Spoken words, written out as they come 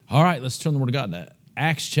All right, let's turn the Word of God to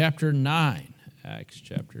Acts chapter 9. Acts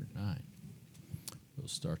chapter 9. We'll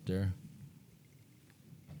start there.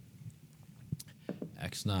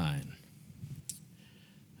 Acts 9.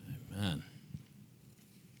 Amen.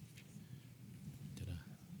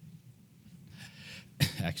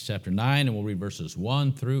 Acts chapter 9, and we'll read verses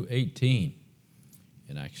 1 through 18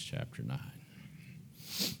 in Acts chapter 9.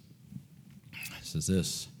 It says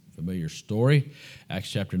this familiar story.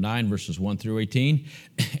 Acts chapter 9, verses 1 through 18.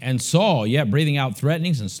 And Saul, yet breathing out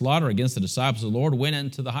threatenings and slaughter against the disciples of the Lord, went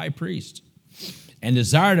unto the high priest and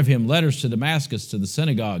desired of him letters to Damascus to the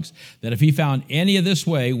synagogues, that if he found any of this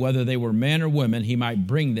way, whether they were men or women, he might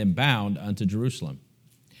bring them bound unto Jerusalem.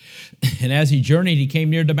 And as he journeyed, he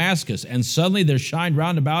came near Damascus, and suddenly there shined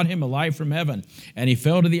round about him a light from heaven. And he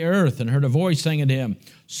fell to the earth, and heard a voice saying unto him,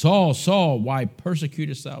 Saul, Saul, why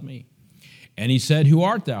persecutest thou me? And he said, Who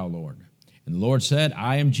art thou, Lord? And the Lord said,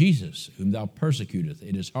 I am Jesus, whom thou persecutest.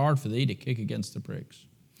 It is hard for thee to kick against the pricks.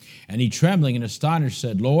 And he, trembling and astonished,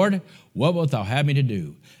 said, Lord, what wilt thou have me to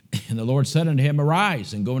do? And the Lord said unto him,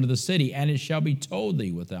 Arise, and go into the city, and it shall be told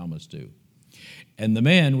thee what thou must do. And the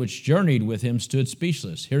men which journeyed with him stood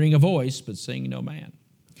speechless, hearing a voice, but seeing no man.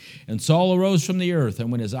 And Saul arose from the earth,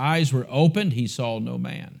 and when his eyes were opened, he saw no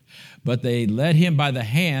man. But they led him by the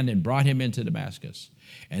hand and brought him into Damascus.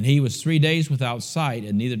 And he was 3 days without sight,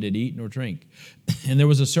 and neither did eat nor drink. And there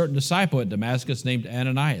was a certain disciple at Damascus named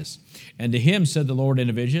Ananias. And to him said the Lord in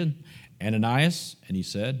a vision, Ananias. And he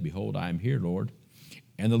said, Behold, I am here, Lord.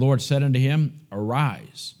 And the Lord said unto him,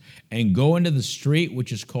 Arise, and go into the street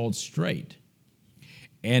which is called Straight,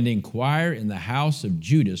 and inquire in the house of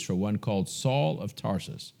Judas for one called Saul of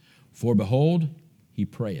Tarsus. For behold, he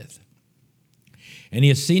prayeth. And he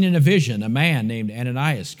has seen in a vision a man named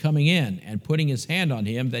Ananias coming in and putting his hand on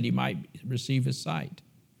him that he might receive his sight.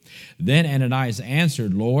 Then Ananias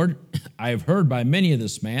answered, Lord, I have heard by many of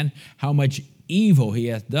this man how much evil he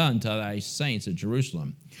hath done to thy saints at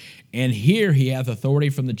Jerusalem. And here he hath authority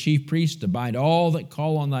from the chief priest to bind all that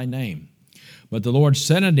call on thy name. But the Lord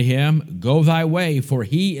said unto him, Go thy way, for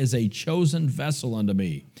he is a chosen vessel unto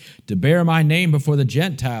me, to bear my name before the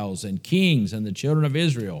Gentiles and kings and the children of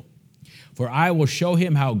Israel. For I will show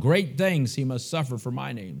him how great things he must suffer for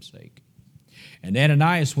my name's sake. And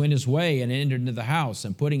Ananias went his way and entered into the house,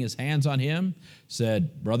 and putting his hands on him,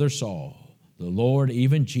 said, Brother Saul, the Lord,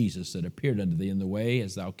 even Jesus, that appeared unto thee in the way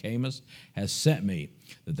as thou camest, has sent me,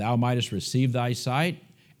 that thou mightest receive thy sight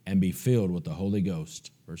and be filled with the Holy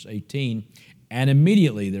Ghost. Verse 18, And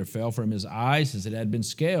immediately there fell from his eyes as it had been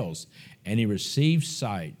scales, and he received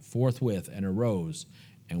sight forthwith, and arose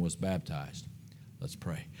and was baptized. Let's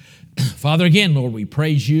pray. Father, again, Lord, we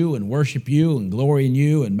praise you and worship you and glory in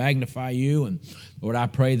you and magnify you. And Lord, I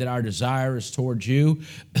pray that our desire is towards you.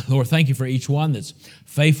 Lord, thank you for each one that's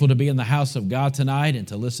faithful to be in the house of God tonight and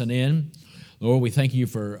to listen in. Lord, we thank you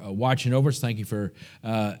for watching over us. Thank you for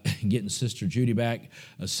getting Sister Judy back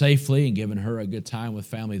safely and giving her a good time with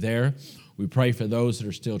family there. We pray for those that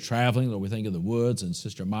are still traveling. Lord, we think of the Woods and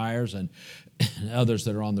Sister Myers and others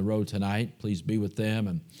that are on the road tonight. Please be with them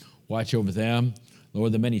and watch over them.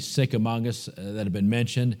 Lord, the many sick among us that have been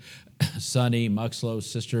mentioned, Sonny, Muxlow,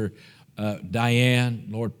 Sister Diane,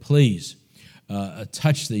 Lord, please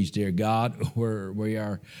touch these, dear God, where we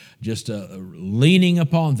are just leaning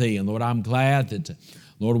upon thee. And Lord, I'm glad that,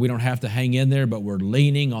 Lord, we don't have to hang in there, but we're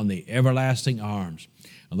leaning on the everlasting arms.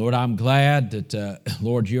 And Lord, I'm glad that,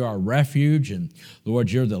 Lord, you're our refuge, and Lord,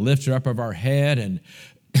 you're the lifter up of our head, and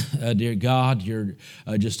dear God, you're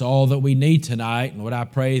just all that we need tonight. And Lord, I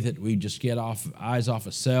pray that we just get eyes off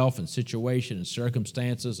of self and situation and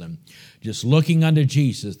circumstances and just looking unto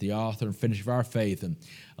Jesus, the author and finisher of our faith, and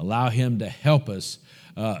allow him to help us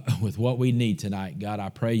with what we need tonight. God, I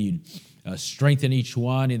pray you'd strengthen each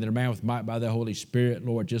one in their man with might by the Holy Spirit.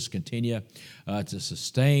 Lord, just continue to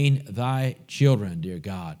sustain thy children, dear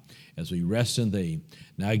God, as we rest in thee.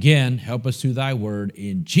 Now again, help us through thy word.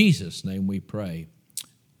 In Jesus' name we pray.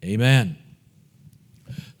 Amen.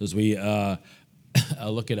 As we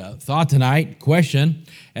look at a thought tonight, question,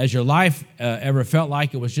 has your life ever felt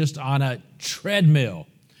like it was just on a treadmill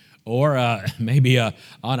or maybe on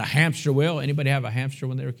a hamster wheel? Anybody have a hamster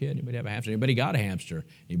when they were a kid? Anybody have a hamster? Anybody got a hamster?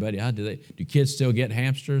 Anybody? Do kids still get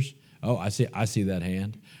hamsters? Oh, I see that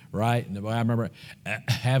hand, right? And I remember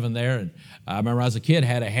having there, and I remember as a kid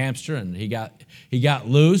had a hamster, and he got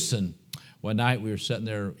loose, and one night we were sitting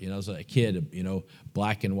there, as a kid,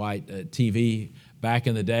 black and white TV back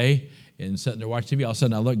in the day, and sitting there watching TV. All of a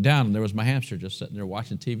sudden I looked down, and there was my hamster just sitting there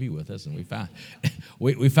watching TV with us, and we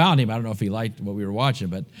found him. I don't know if he liked what we were watching,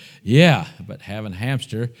 but having a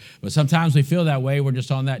hamster. But sometimes we feel that way. We're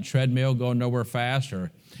just on that treadmill going nowhere fast,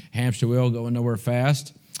 or hamster wheel going nowhere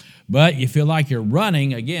fast. But you feel like you're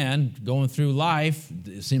running, again, going through life.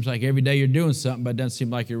 It seems like every day you're doing something, but it doesn't seem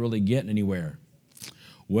like you're really getting anywhere.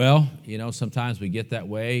 Well, sometimes we get that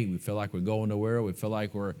way. We feel like we're going nowhere. We feel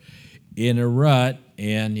like we're in a rut,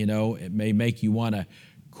 and, it may make you want to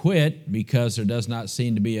quit because there does not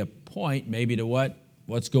seem to be a point maybe to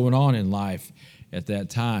what's going on in life at that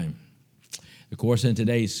time. Of course, in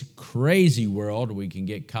today's crazy world, we can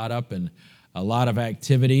get caught up in a lot of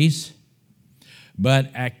activities.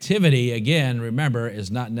 But activity, again, remember,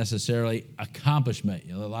 is not necessarily accomplishment.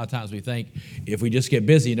 A lot of times we think if we just get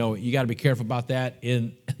busy, you got to be careful about that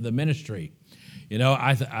in the ministry.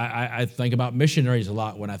 I think about missionaries a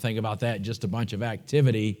lot when I think about that. Just a bunch of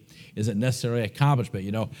activity isn't necessarily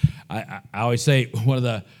accomplishment. I always say one of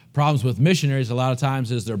the problems with missionaries a lot of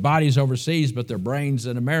times is their body's overseas, but their brain's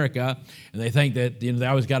in America, and they think that they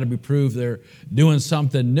always got to be proved they're doing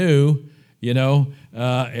something new,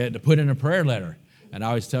 to put in a prayer letter. And I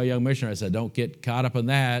always tell young missionaries, I said, don't get caught up in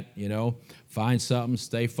that, find something,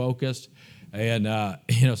 stay focused. And,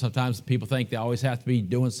 sometimes people think they always have to be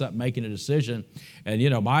doing something, making a decision. And,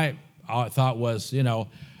 my thought was,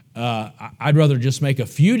 I'd rather just make a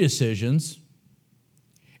few decisions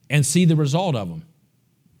and see the result of them.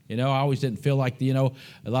 I always didn't feel like, a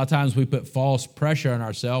lot of times we put false pressure on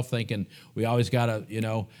ourselves thinking we always got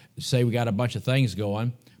to, say we got a bunch of things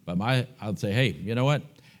going. But I'd say, hey, you know what?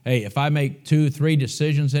 Hey, if I make 2-3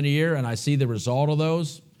 decisions in a year and I see the result of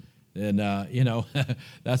those, then,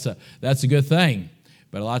 that's a good thing.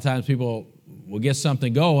 But a lot of times people will get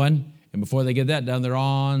something going, and before they get that done, they're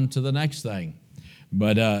on to the next thing.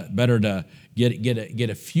 But better to get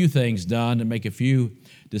a few things done and make a few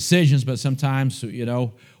decisions. But sometimes, we're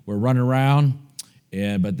running around,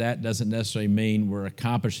 but that doesn't necessarily mean we're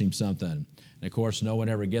accomplishing something. And, of course, no one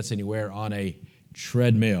ever gets anywhere on a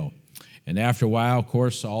treadmill. And after a while, of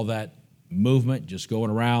course, all that movement just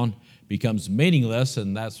going around becomes meaningless,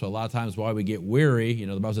 and that's a lot of times why we get weary.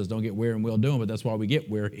 The Bible says don't get weary in well-doing, but that's why we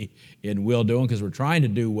get weary in well-doing, because we're trying to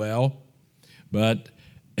do well, but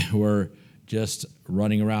we're just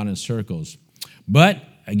running around in circles. But,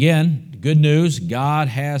 again, good news, God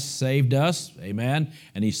has saved us, amen,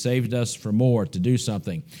 and He saved us for more, to do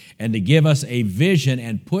something, and to give us a vision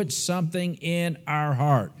and put something in our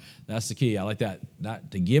heart. That's the key. I like that.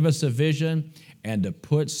 Not to give us a vision and to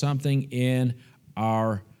put something in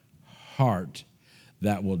our heart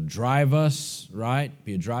that will drive us, right?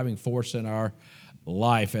 Be a driving force in our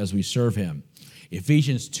life as we serve Him.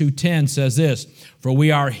 Ephesians 2:10 says this, "For we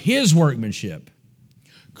are His workmanship,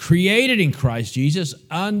 created in Christ Jesus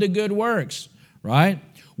unto good works," right?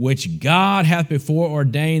 "Which God hath before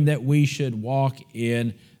ordained that we should walk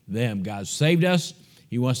in them." God saved us.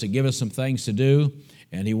 He wants to give us some things to do,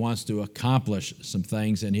 and He wants to accomplish some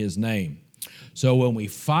things in His name. So when we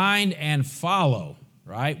find and follow,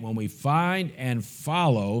 right? When we find and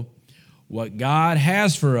follow what God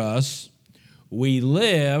has for us, we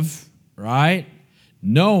live, right?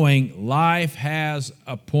 Knowing life has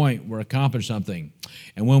a point. We're accomplishing something.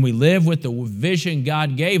 And when we live with the vision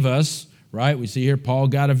God gave us, right? We see here Paul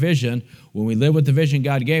got a vision. When we live with the vision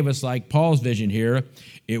God gave us, like Paul's vision here,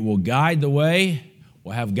 it will guide the way.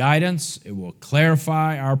 We'll have guidance. It will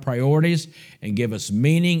clarify our priorities and give us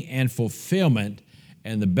meaning and fulfillment.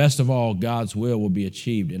 And the best of all, God's will be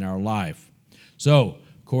achieved in our life. So,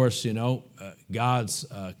 of course, God's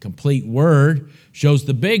complete word shows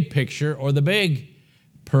the big picture or the big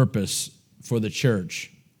purpose for the church.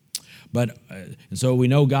 And so we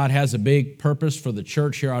know God has a big purpose for the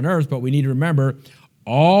church here on earth, but we need to remember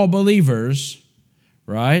all believers,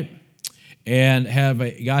 right? And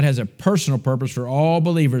God has a personal purpose for all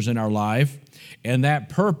believers in our life, and that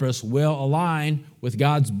purpose will align with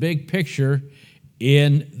God's big picture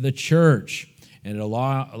in the church. And it'll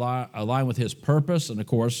align with His purpose, and of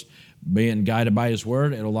course, being guided by His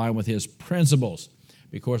word, it'll align with His principles.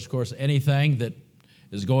 Because, of course, anything that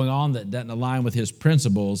is going on that doesn't align with His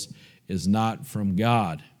principles is not from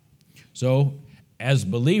God. So, as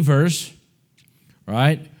believers,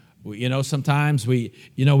 right, sometimes we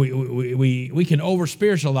can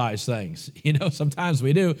over-spiritualize things. Sometimes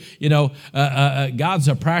we do. God's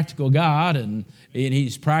a practical God, and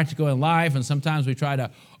He's practical in life, and sometimes we try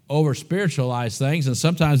to over-spiritualize things, and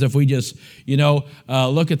sometimes if we just,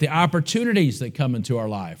 look at the opportunities that come into our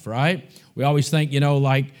life, right? We always think,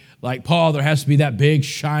 like Paul, there has to be that big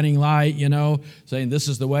shining light, saying this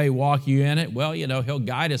is the way, walk you in it. Well, He'll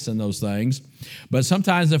guide us in those things. But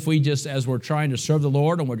sometimes if we just, as we're trying to serve the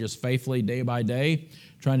Lord and we're just faithfully day by day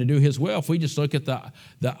trying to do His will, if we just look at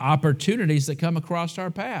the opportunities that come across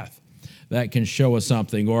our path. that can show us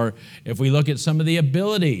something. Or if we look at some of the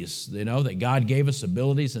abilities, that God gave us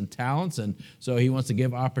abilities and talents, and so he wants to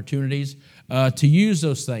give opportunities to use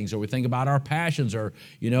those things. Or we think about our passions, or,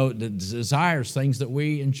 the desires, things that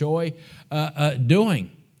we enjoy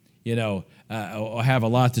doing, have a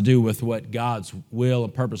lot to do with what God's will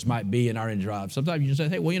and purpose might be in our lives. Sometimes you just say,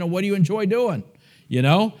 hey, well, what do you enjoy doing?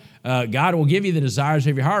 God will give you the desires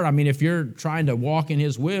of your heart. I mean, if you're trying to walk in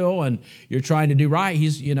his will and you're trying to do right,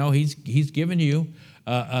 he's given you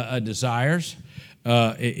desires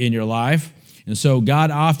in your life. And so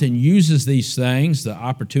God often uses these things, the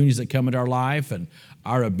opportunities that come into our life and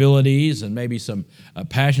our abilities and maybe some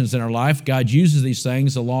passions in our life. God uses these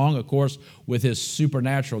things along, of course, with his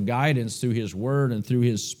supernatural guidance through his word and through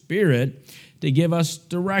his spirit to give us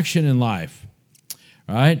direction in life.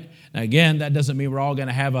 All right? Now, again, that doesn't mean we're all going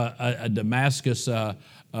to have a Damascus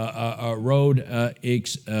road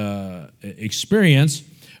experience,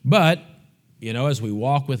 but, as we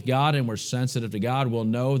walk with God and we're sensitive to God, we'll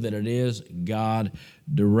know that it is God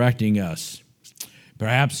directing us.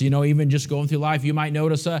 Perhaps, even just going through life, you might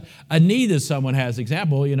notice a need that someone has.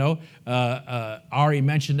 Example, Ari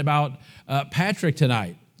mentioned about Patrick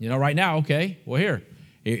tonight. Right now, okay, well,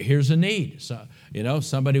 here's a need. So,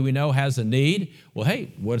 somebody we know has a need. Well,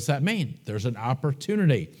 hey, what does that mean? There's an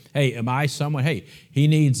opportunity. Hey, am I someone? Hey, he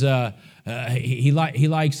needs. He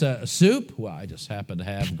likes soup. Well, I just happen to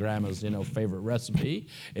have Grandma's favorite recipe,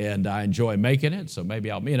 and I enjoy making it. So maybe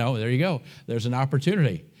I'll there you go. There's an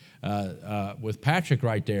opportunity with Patrick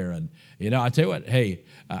right there, and I tell you what. Hey,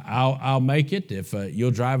 I'll make it if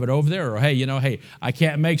you'll drive it over there. Or hey, I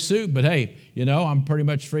can't make soup, but hey, I'm pretty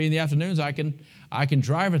much free in the afternoons. I can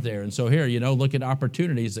drive it there. And so here, look at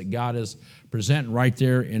opportunities that God is presenting right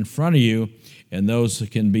there in front of you, and those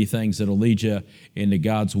can be things that will lead you into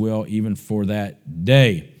God's will even for that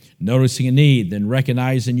day. Noticing a need, then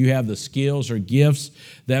recognizing you have the skills or gifts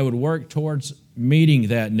that would work towards meeting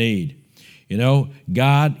that need.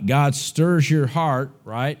 God stirs your heart,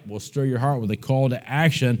 right? Will stir your heart with a call to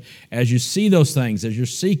action as you see those things, as you're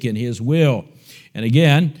seeking his will. And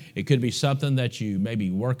again, it could be something that you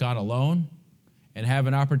maybe work on alone and have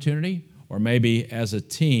an opportunity, or maybe as a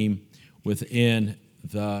team within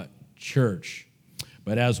the church.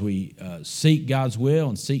 But as we seek God's will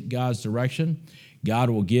and seek God's direction, God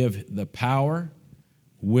will give the power,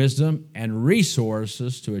 wisdom, and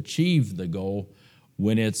resources to achieve the goal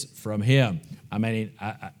when it's from him. I mean,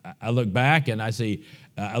 I look back and I see,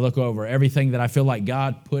 I look over everything that I feel like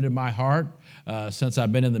God put in my heart since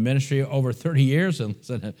I've been in the ministry over 30 years, and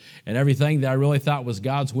everything that I really thought was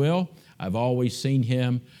God's will, I've always seen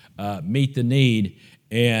him meet the need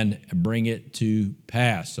and bring it to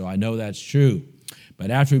pass. So I know that's true.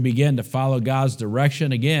 But after we begin to follow God's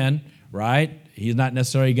direction again, right, he's not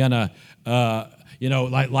necessarily going to,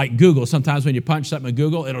 like Google. Sometimes when you punch something in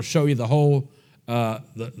Google, it'll show you the whole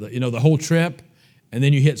the whole trip, and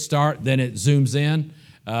then you hit start, then it zooms in.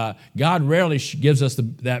 God rarely gives us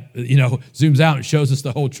zooms out and shows us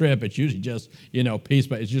the whole trip. It's usually just, piece,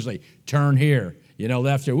 but it's usually turn here,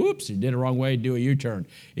 left here, whoops, you did it the wrong way, do a U-turn.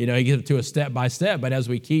 He gives it to us step by step, but as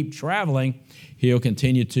we keep traveling, he'll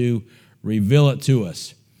continue to reveal it to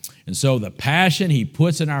us. And so the passion he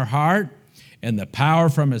puts in our heart and the power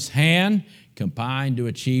from his hand combine to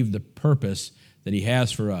achieve the purpose that he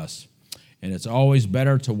has for us. And it's always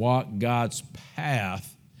better to walk God's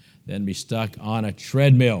path than be stuck on a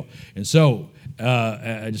treadmill. And so,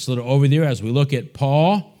 just a little overview as we look at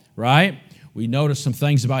Paul, right? We notice some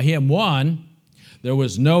things about him. One, there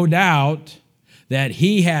was no doubt that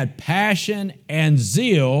he had passion and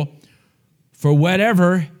zeal for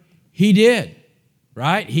whatever he did,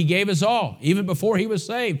 right? He gave his all. Even before he was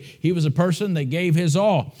saved, he was a person that gave his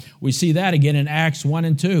all. We see that again in Acts 1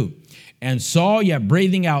 and 2. And Saul, yet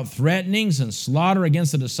breathing out threatenings and slaughter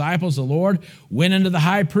against the disciples of the Lord, went unto the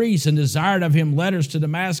high priest and desired of him letters to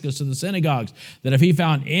Damascus, to the synagogues, that if he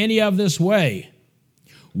found any of this way,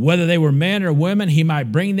 whether they were men or women, he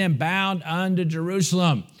might bring them bound unto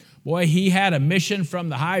Jerusalem. Boy, he had a mission from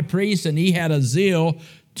the high priest, and he had a zeal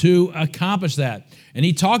to accomplish that. And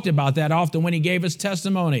he talked about that often when he gave his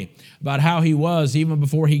testimony about how he was even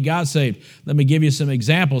before he got saved. Let me give you some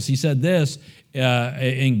examples. He said this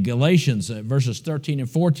in Galatians verses 13 and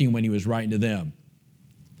 14 when he was writing to them.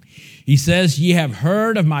 He says, "Ye have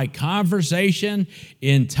heard of my conversation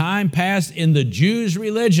in time past in the Jews'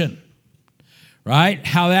 religion," right?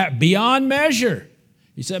 How that beyond measure.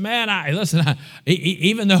 He said, man,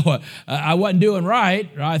 even though I wasn't doing right,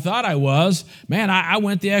 or I thought I was, man, I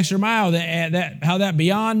went the extra mile. How that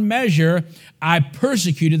beyond measure, I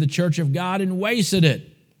persecuted the church of God and wasted it.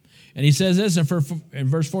 And he says this in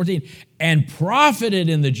verse 14, and profited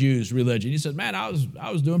in the Jews' religion. He said, man, I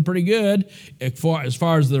was doing pretty good as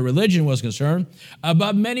far as the religion was concerned,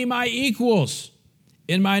 above many my equals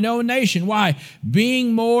in mine own nation. Why?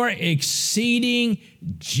 Being more exceeding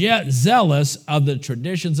zealous of the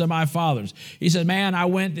traditions of my fathers. He said, man, I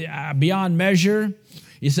went beyond measure.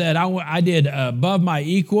 He said, I did above my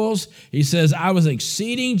equals. He says, I was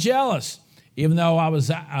exceeding jealous. Even though I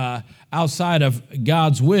was outside of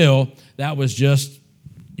God's will, that was just,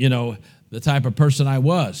 the type of person I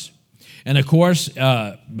was. And of course,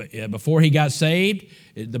 before he got saved,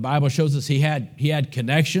 the Bible shows us he had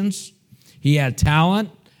connections, he had talent,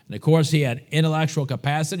 and of course he had intellectual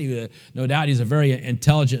capacity. No doubt he's a very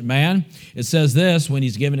intelligent man. It says this when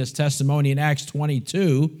he's given his testimony in Acts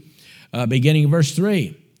 22, beginning in verse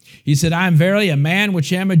 3. He said, I am verily a man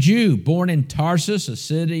which am a Jew, born in Tarsus, a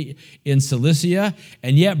city in Cilicia,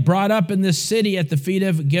 and yet brought up in this city at the feet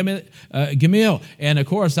of Gamaliel. And of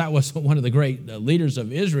course, that was one of the great leaders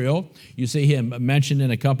of Israel. You see him mentioned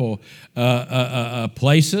in a couple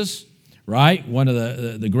places, right? One of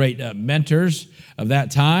the great mentors of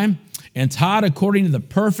that time. And taught according to the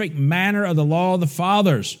perfect manner of the law of the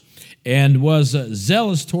fathers, and was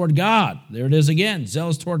zealous toward God. There it is again,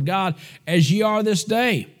 zealous toward God, as ye are this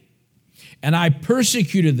day. And I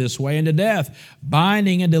persecuted this way unto death,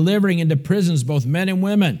 binding and delivering into prisons both men and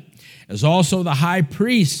women, as also the high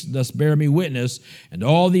priest doth bear me witness, and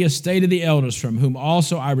all the estate of the elders, from whom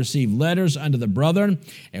also I received letters unto the brethren,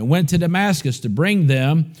 and went to Damascus to bring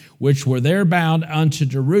them which were there bound unto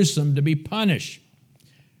Jerusalem to be punished.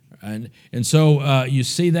 And so you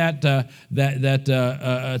see that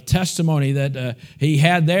testimony that he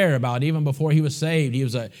had there about even before he was saved. He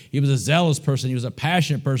was a zealous person. He was a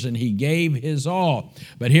passionate person. He gave his all.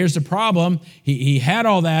 But here's the problem. He had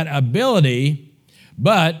all that ability,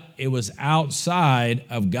 but it was outside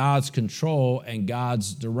of God's control and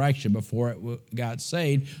God's direction before it got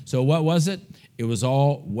saved. So what was it? It was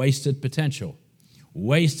all wasted potential.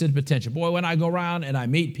 Wasted potential. Boy, when I go around and I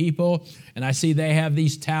meet people and I see they have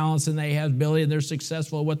these talents and they have ability and they're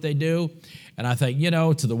successful at what they do, and I think,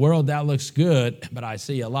 to the world that looks good, but I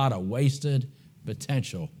see a lot of wasted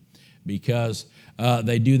potential because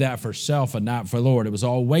they do that for self and not for Lord. It was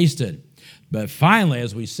all wasted. But finally,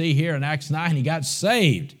 as we see here in Acts 9, he got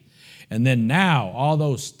saved. And then now, all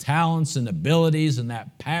those talents and abilities and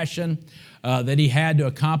that passion that he had to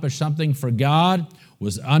accomplish something for God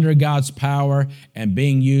was under God's power and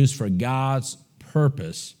being used for God's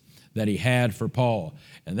purpose that he had for Paul.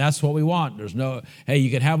 And that's what we want. There's you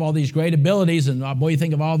can have all these great abilities, and boy, you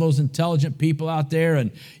think of all those intelligent people out there,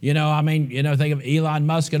 and think of Elon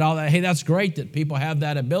Musk and all that. Hey, that's great that people have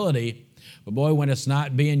that ability, but boy, when it's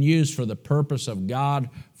not being used for the purpose of God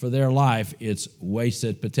for their life, it's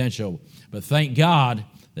wasted potential. But thank God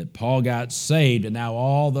that Paul got saved, and now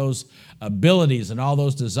all those abilities and all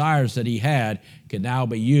those desires that he had can now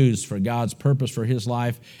be used for God's purpose for his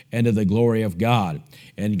life and to the glory of God.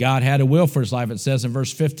 And God had a will for his life. It says in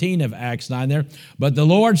verse 15 of Acts 9 there, but the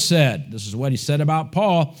Lord said, this is what he said about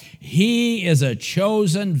Paul, he is a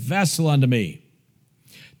chosen vessel unto me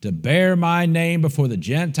to bear my name before the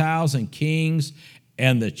Gentiles and kings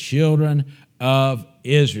and the children of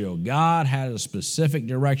Israel. God had a specific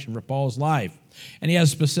direction for Paul's life, and he has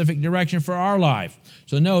a specific direction for our life.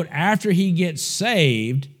 So note, after he gets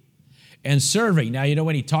saved and serving, now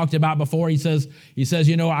when he talked about before, he says,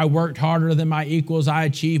 I worked harder than my equals, I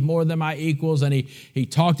achieved more than my equals, and he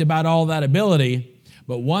talked about all that ability.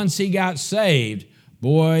 But once he got saved,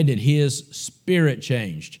 boy, did his spirit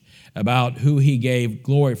changed about who he gave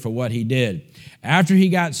glory for what he did. After he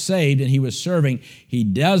got saved and he was serving, he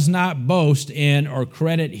does not boast in or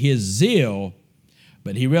credit his zeal,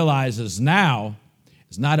 but he realizes now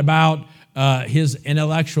it's not about his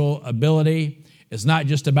intellectual ability. It's not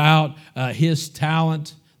just about his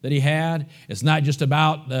talent that he had. It's not just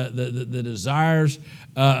about the desires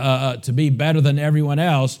to be better than everyone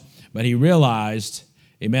else, but he realized,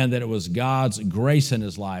 amen, that it was God's grace in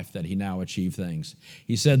his life that he now achieved things.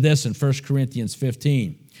 He said this in 1 Corinthians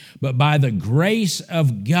 15, but by the grace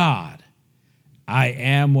of God, I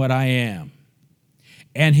am what I am.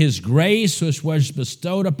 And his grace which was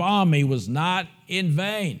bestowed upon me was not in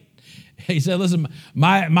vain. He said, listen,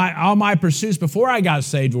 all my pursuits before I got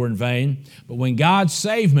saved were in vain, but when God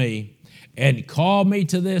saved me and called me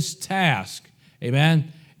to this task,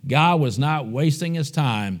 amen, God was not wasting his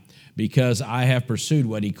time because I have pursued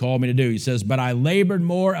what he called me to do. He says, but I labored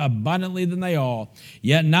more abundantly than they all,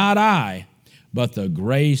 yet not I, but the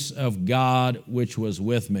grace of God which was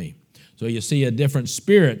with me. So you see a different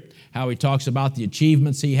spirit, how he talks about the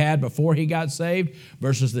achievements he had before he got saved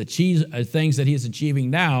versus the things that he's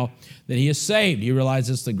achieving now that he is saved. He realizes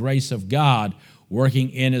it's the grace of God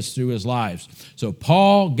working in us through his lives. So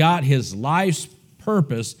Paul got his life's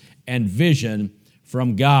purpose and vision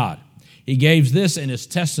from God. He gave this in his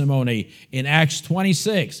testimony in Acts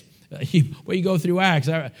 26. When you go through Acts,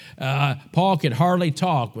 Paul could hardly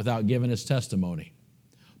talk without giving his testimony.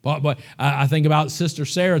 But I think about Sister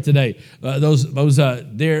Sarah today. Those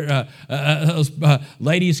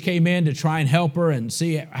ladies came in to try and help her and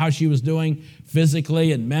see how she was doing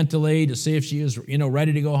physically and mentally, to see if she was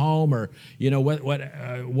ready to go home, or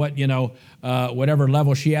whatever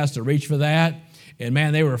level she has to reach for that. And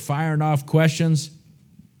man, they were firing off questions,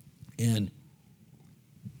 and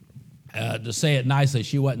to say it nicely,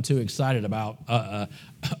 she wasn't too excited about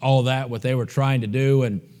all that, what they were trying to do.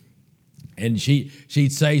 And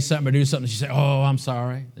she'd say something or do something. She'd say, "Oh, I'm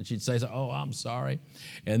sorry." And she'd say, "Oh, I'm sorry."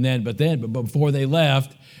 But before they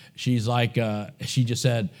left, she's like, she just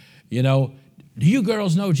said, "Do you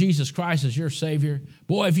girls know Jesus Christ as your Savior?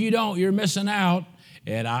 Boy, if you don't, you're missing out."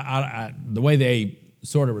 And I the way they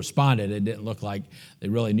sort of responded, it didn't look like they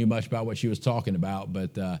really knew much about what she was talking about.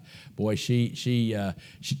 But boy, she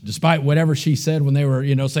despite whatever she said when they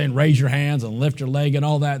were saying raise your hands and lift your leg and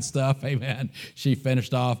all that stuff, amen, she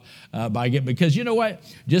finished off because you know what,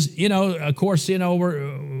 just of course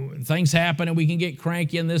things happen and we can get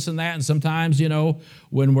cranky and this and that, and sometimes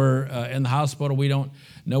when we're in the hospital we don't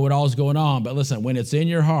know what all's going on. But listen, when it's in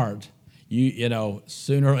your heart,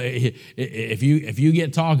 sooner if you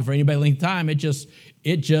get talking for anybody length of time, it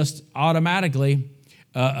just automatically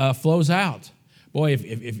flows out. Boy,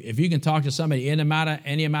 if you can talk to somebody any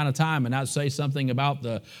amount of time and not say something about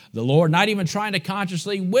the Lord, not even trying to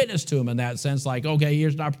consciously witness to them in that sense, like, okay,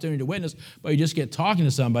 here's an opportunity to witness, but you just get talking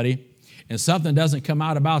to somebody and something doesn't come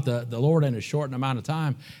out about the Lord in a short amount of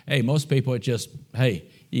time, hey, most people,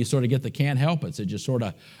 you sort of get the can't help it. It just sort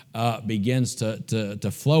of begins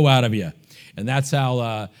to flow out of you. And that's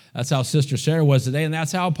how Sister Sarah was today, and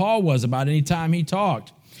that's how Paul was about any time he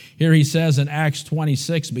talked. Here he says in Acts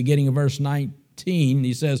 26, beginning of verse 19,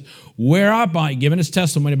 he says, "Whereupon," giving his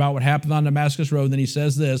testimony about what happened on Damascus Road, then he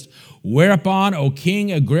says this, "Whereupon, O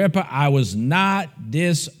King Agrippa, I was not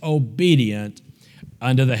disobedient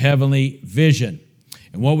unto the heavenly vision."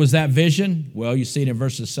 And what was that vision? Well, you see it in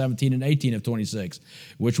verses 17 and 18 of 26,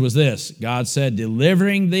 which was this. God said,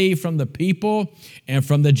 "Delivering thee from the people and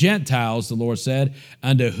from the Gentiles," the Lord said,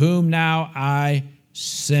 "unto whom now I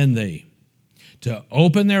send thee, to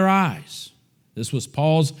open their eyes." This was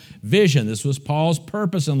Paul's vision. This was Paul's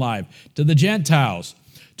purpose in life, to the Gentiles,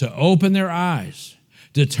 to open their eyes,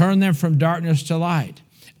 to turn them from darkness to light,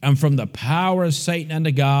 and from the power of Satan unto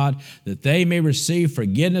God, that they may receive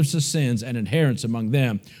forgiveness of sins and inheritance among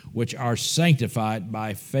them which are sanctified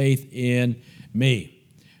by faith in me.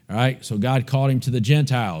 All right, so God called him to the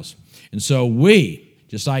Gentiles. And so we,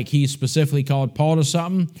 just like he specifically called Paul to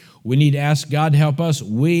something, we need to ask God to help us.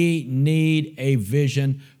 We need a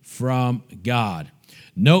vision from God.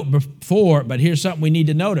 But here's something we need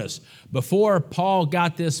to notice. Before Paul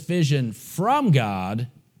got this vision from God,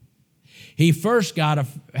 he first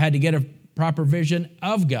had to get a proper vision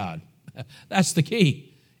of God. That's the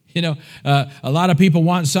key. A lot of people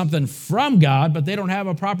want something from God, but they don't have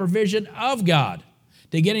a proper vision of God.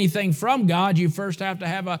 To get anything from God, you first have to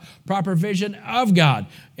have a proper vision of God.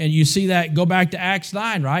 And you see that, go back to Acts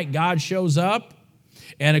 9, right? God shows up.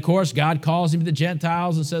 And of course, God calls him to the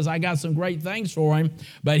Gentiles and says, I got some great things for him.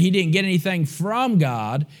 But he didn't get anything from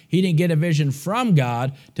God. He didn't get a vision from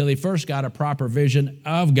God till he first got a proper vision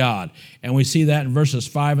of God. And we see that in verses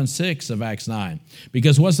 5 and 6 of Acts 9.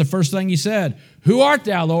 Because what's the first thing he said? "Who art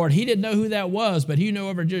thou, Lord?" He didn't know who that was, but he knew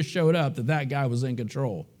whoever just showed up that guy was in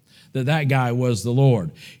control, that guy was the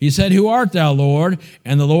Lord. He said, "Who art thou, Lord?"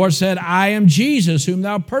 And the Lord said, "I am Jesus, whom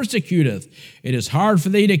thou persecutest. It is hard for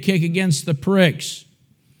thee to kick against the pricks."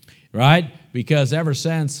 Right? Because ever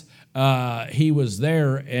since he was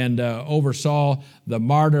there and oversaw the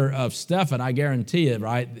martyr of Stephen, I guarantee it,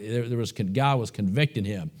 right? God was convicting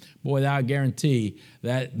him. Boy, I guarantee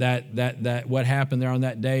that what happened there on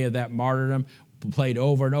that day of that martyrdom played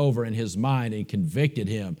over and over in his mind and convicted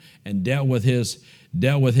him and dealt with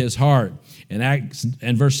his heart.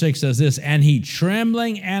 And verse 6 says this, "And he,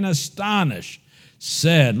 trembling and astonished,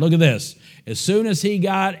 said," look at this, as soon as he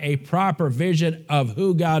got a proper vision of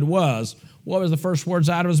who God was, what was the first words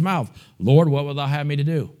out of his mouth? "Lord, what will thou have me to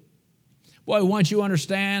do?" Boy, once you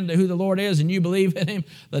understand who the Lord is and you believe in him,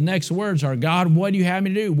 the next words are, "God, what do you have me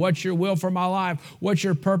to do? What's your will for my life? What's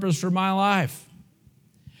your purpose for my life?"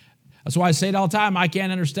 That's why I say it all the time. I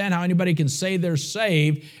can't understand how anybody can say they're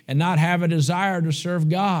saved and not have a desire to serve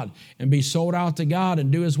God and be sold out to God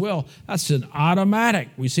and do His will. That's an automatic.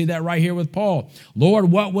 We see that right here with Paul.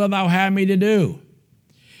 Lord, what wilt thou have me to do?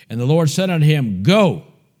 And the Lord said unto him, go.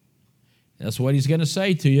 That's what He's going to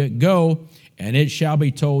say to you. Go, and it shall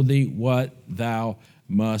be told thee what thou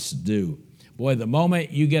must do. Boy, the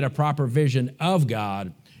moment you get a proper vision of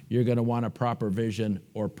God, you're going to want a proper vision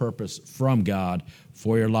or purpose from God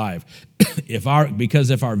for your life. Because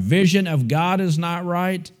if our vision of God is not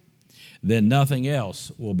right, then nothing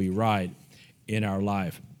else will be right in our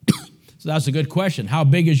life. So that's a good question. How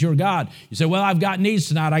big is your God? You say, well, I've got needs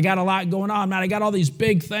tonight. I got a lot going on. Man, I got all these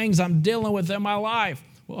big things I'm dealing with in my life.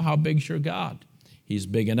 Well, how big's your God? He's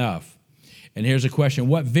big enough. And here's a question.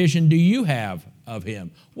 What vision do you have of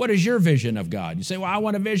Him? What is your vision of God? You say, well, I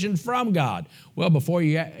want a vision from God. Well, before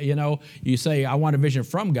you say, I want a vision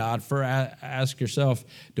from God, first ask yourself,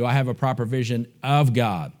 do I have a proper vision of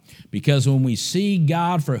God? Because when we see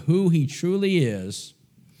God for who He truly is,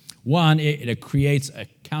 one, it creates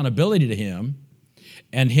accountability to Him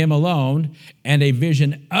and Him alone, and a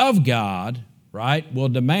vision of God, right, will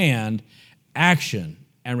demand action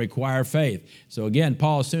and require faith. So again,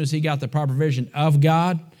 Paul, as soon as he got the proper vision of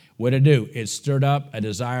God, what did it do? It stirred up a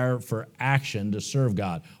desire for action to serve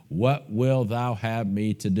God. What will thou have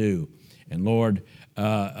me to do? And Lord,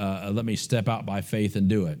 let me step out by faith and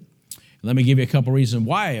do it. Let me give you a couple reasons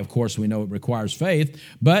why. Of course, we know it requires faith,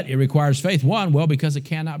 but it requires faith. One, well, because it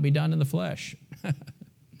cannot be done in the flesh.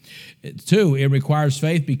 Two, it requires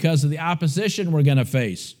faith because of the opposition we're going to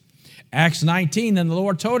face. Acts 19, then the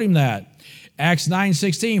Lord told him that. Acts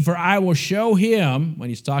 9:16, for I will show him, when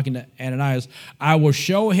he's talking to Ananias, I will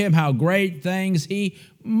show him how great things he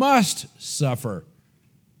must suffer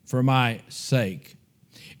for my sake.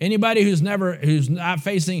 Anybody has never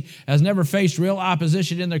faced real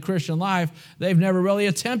opposition in their Christian life, they've never really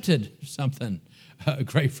attempted something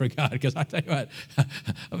great for God. Because I tell you what,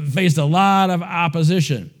 I've faced a lot of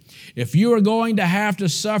opposition. If you are going to have to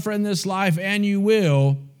suffer in this life, and you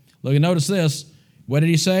will, look and notice this. What did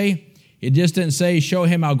he say? It just didn't say, show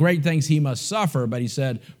him how great things he must suffer, but he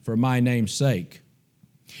said, for my name's sake.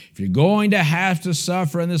 If you're going to have to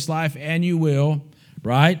suffer in this life, and you will,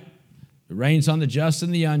 right? It rains on the just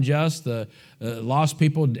and the unjust. The lost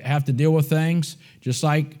people have to deal with things just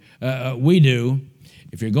like we do.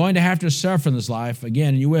 If you're going to have to suffer in this life,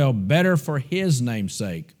 again, you will, better for His name's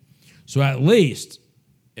sake. So at least,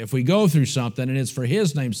 if we go through something and it's for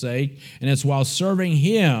His name's sake, and it's while serving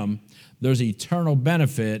Him, there's eternal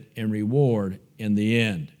benefit and reward in the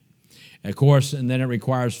end. Of course, and then it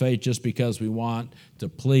requires faith just because we want to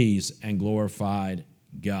please and glorify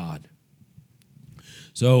God.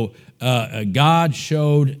 So God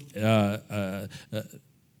showed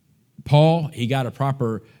Paul, he got a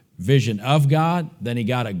proper vision of God, then he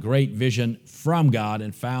got a great vision from God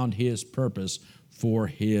and found his purpose for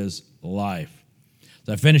his life.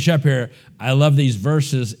 So I finish up here. I love these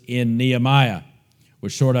verses in Nehemiah,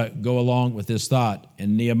 which sort of go along with this thought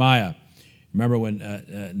in Nehemiah. Remember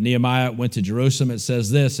when Nehemiah went to Jerusalem, it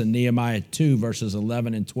says this in Nehemiah 2, verses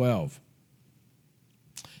 11 and 12.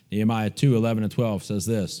 Nehemiah 2, 11 and 12 says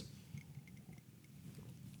this.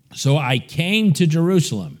 So I came to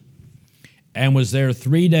Jerusalem and was there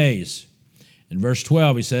 3 days. In verse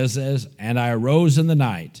 12, he says, and I arose in the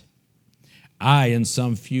night, I and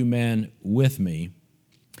some few men with me.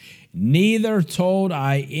 Neither told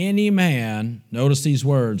I any man, notice these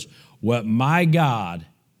words, what my God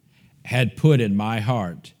had put in my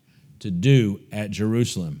heart to do at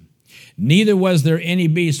Jerusalem. Neither was there any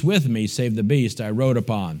beast with me, save the beast I rode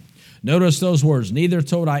upon. Notice those words, neither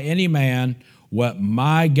told I any man what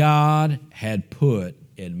my God had put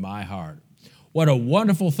in my heart. What a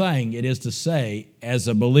wonderful thing it is to say as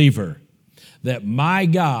a believer that my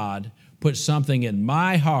God put something in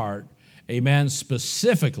my heart, amen,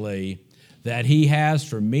 specifically that He has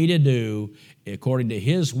for me to do according to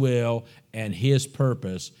His will and His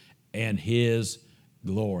purpose and His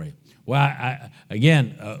glory. Well,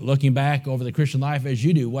 again, looking back over the Christian life as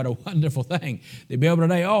you do, what a wonderful thing to be able to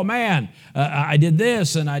say, oh man, I did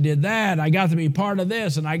this and I did that. I got to be part of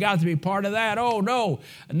this and I got to be part of that. Oh no,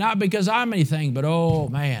 not because I'm anything, but oh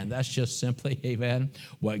man, that's just simply, amen,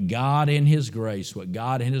 what God in His grace, what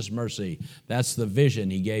God in His mercy, that's the vision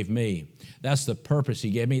He gave me. That's the purpose He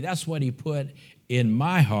gave me. That's what He put in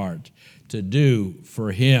my heart to do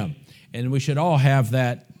for Him. And we should all have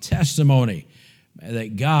that testimony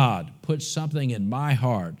that God put something in my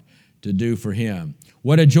heart to do for him.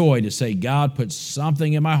 What a joy to say God put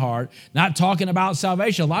something in my heart. Not talking about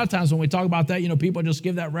salvation. A lot of times when we talk about that, people just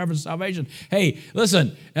give that reference to salvation. Hey,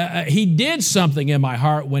 listen, he did something in my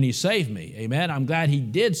heart when he saved me. Amen. I'm glad he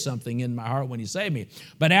did something in my heart when he saved me.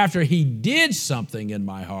 But after he did something in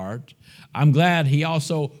my heart, I'm glad he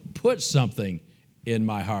also put something in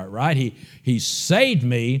my heart, right? He saved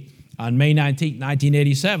me on May 19,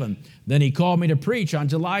 1987. Then he called me to preach on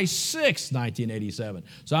July 6, 1987.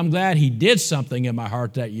 So I'm glad he did something in my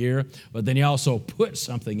heart that year, but then he also put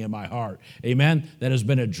something in my heart, amen, that has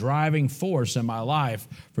been a driving force in my life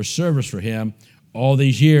for service for him all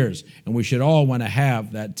these years. And we should all want to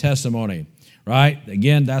have that testimony, right?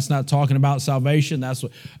 Again, that's not talking about salvation. That's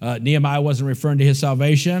what Nehemiah wasn't referring to his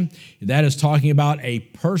salvation. That is talking about a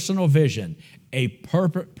personal vision, a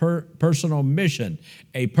personal mission,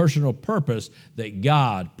 a personal purpose that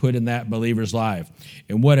God put in that believer's life.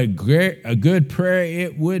 And what a good prayer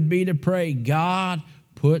it would be to pray, God,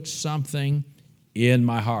 put something in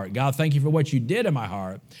my heart. God, thank you for what you did in my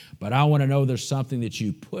heart, but I want to know there's something that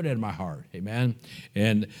you put in my heart, amen,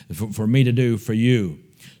 and for me to do for you.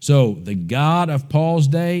 So the God of Paul's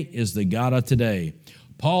day is the God of today.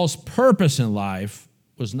 Paul's purpose in life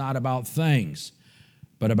was not about things,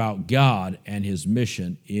 but about God and his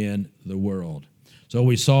mission in the world. So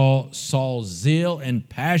we saw Saul's zeal and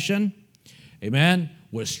passion, amen,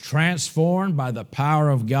 was transformed by the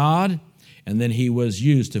power of God, and then he was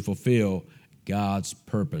used to fulfill God's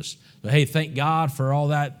purpose. So, hey, thank God for all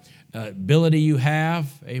that ability you have,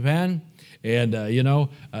 amen. And,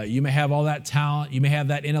 you may have all that talent. You may have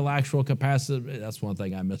that intellectual capacity. That's one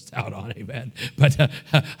thing I missed out on, amen. But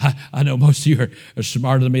I know most of you are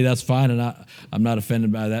smarter than me. That's fine, and I'm not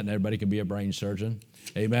offended by that, and everybody can be a brain surgeon,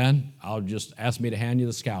 amen. I'll just ask me to hand you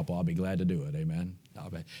the scalpel. I'll be glad to do it, amen.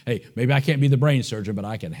 Hey, maybe I can't be the brain surgeon, but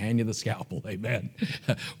I can hand you the scalpel, amen,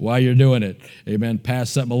 while you're doing it, amen. Pass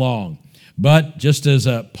something along. But just as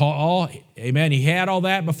Paul, amen, he had all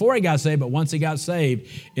that before he got saved, but once he got saved,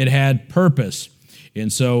 it had purpose.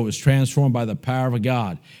 And so it was transformed by the power of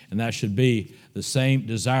God. And that should be the same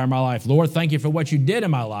desire in my life. Lord, thank you for what you did in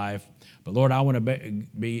my life. But Lord, I want to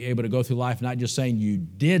be able to go through life not just saying you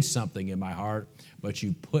did something in my heart, but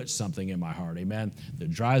you put something in my heart, amen, that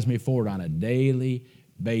drives me forward on a daily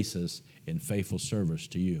basis in faithful service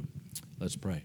to you. Let's pray.